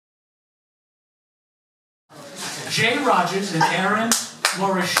Jay Rogers and Aaron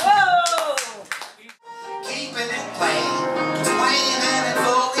Morris. Whoa! Keeping it plain, plain and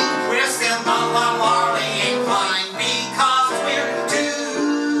fully, we're simple and morally inclined because we're two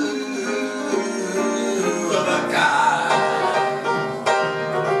of a kind.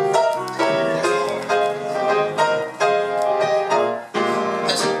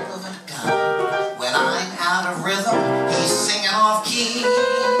 A two of a kind. When I'm out of rhythm, he's singing off key.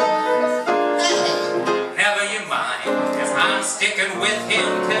 I'm sticking with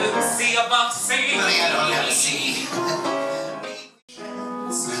him to see above sea. But I don't ever see.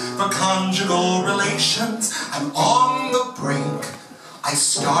 For conjugal relations, I'm on the brink. I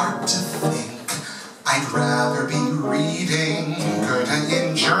start to think I'd rather be reading Goethe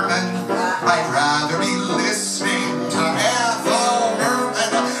in German. I'd rather be listening to Ethel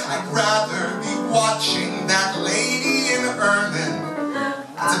Merman. I'd rather be watching that lady in Ermine.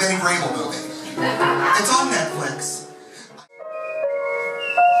 It's a Betty Grable movie. It's on Netflix.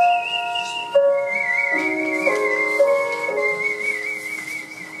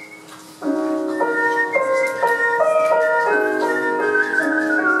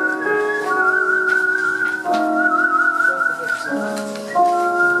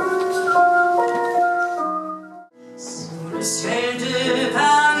 Ciel de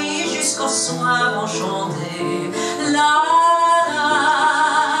Paris jusqu'au soir enchanté, là,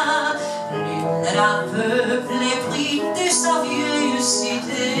 l'une la peuple épris de sa vieille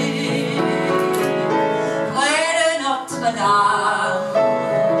cité, près de Notre-Dame,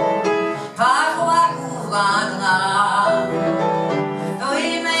 parfois couvre un drame, oui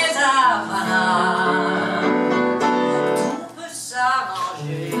mais à Paname, tout peut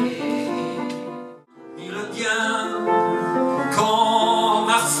s'arranger. Et le bien qu'on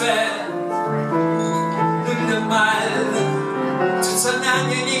m'a fait le mal, toute sa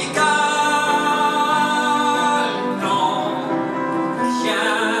magnifique. Non, rien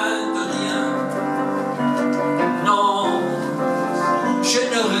de rien. Non, je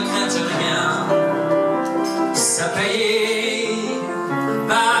ne regrette rien. Ça payé,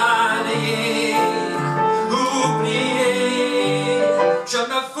 balayé, oublié. Je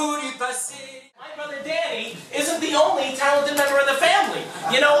me fous du passé. My brother Danny isn't the only talented member of the family.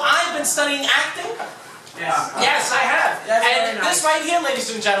 You know, I've been studying acting. Yes, I have. And this right here, ladies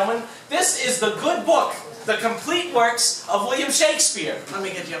and gentlemen, this is the good book, The Complete Works of William Shakespeare. Let me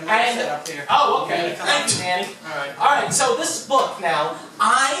get you a mic set up here. Oh, okay. Thank you, Danny. Alright, so this book now,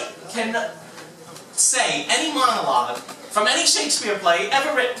 I can say any monologue from any Shakespeare play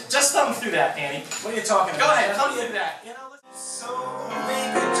ever written. Just thumb through that, Danny. What are you talking about? Go ahead, thumb through that. You know, So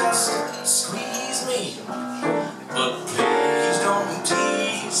baby, just squeeze me, but please don't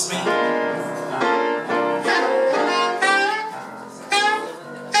tease me.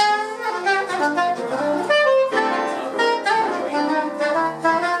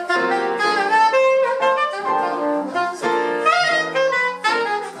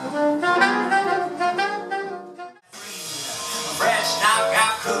 Fresh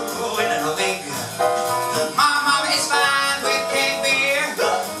knockout, cool in a big. My mama is fine with cake beer,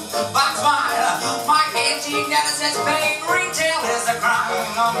 box wine, my 18 cents paid retail is a crime.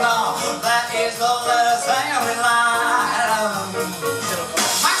 Oh no, that is the last family line.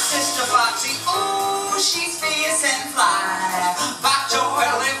 My sister Foxy, ooh, she's fierce and fly. Bok Joy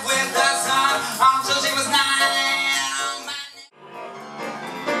lived with her son until she was 9.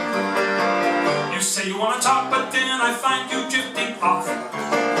 You say you want to talk, but then I find you drifting off,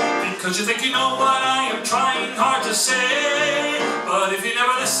 because you think you know what I am trying hard to say. But if you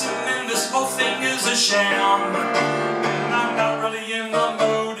never listen, then this whole thing is a sham, and I'm not really in the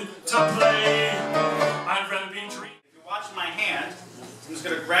mood to play. I'd rather be treated. If you watch my hand, I'm just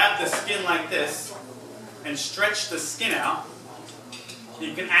going to grab the skin like this and stretch the skin out.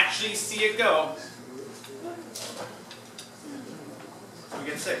 You can actually see it go. We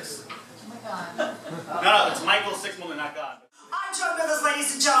get 6. Oh my God. No, it's Michael 6 more than not God. I'm Joan Brothers,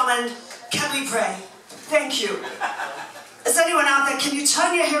 ladies and gentlemen. Can we pray? Thank you. Is anyone out there? Can you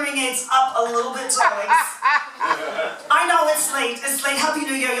turn your hearing aids up a little bit, darlings? I know it's late. It's late. Happy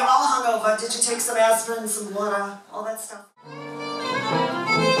New Year. You're all hungover. Did you take some aspirin, some water, all that stuff?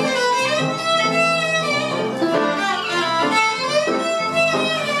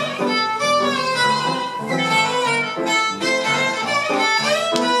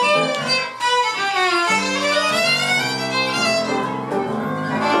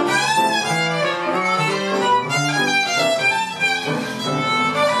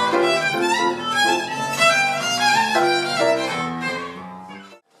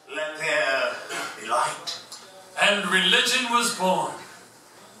 And religion was born.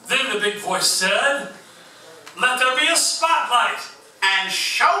 Then the big voice said, Let there be a spotlight. And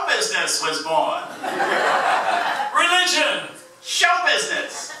show business was born. Religion. Show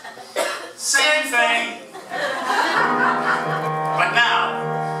business. Same thing. But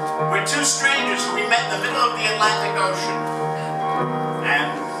now, we're two strangers who we met in the middle of the Atlantic Ocean.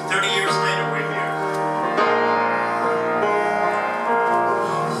 And 30 years later, we're here.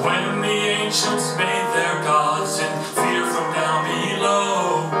 When the ancients made their gods in fear from down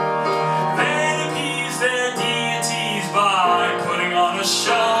below, they appeased their deities by putting on a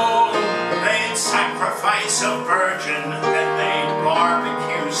show. They'd sacrifice a virgin, then they'd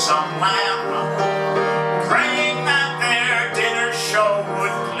barbecue some lamb, praying that their dinner show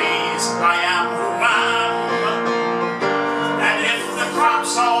would please I am who am. And if the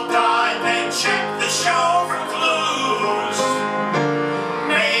crops all died, they'd check the show for clues.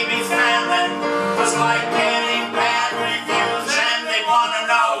 Maybe famine was like getting bad reviews, and they want to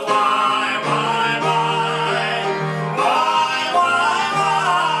know why.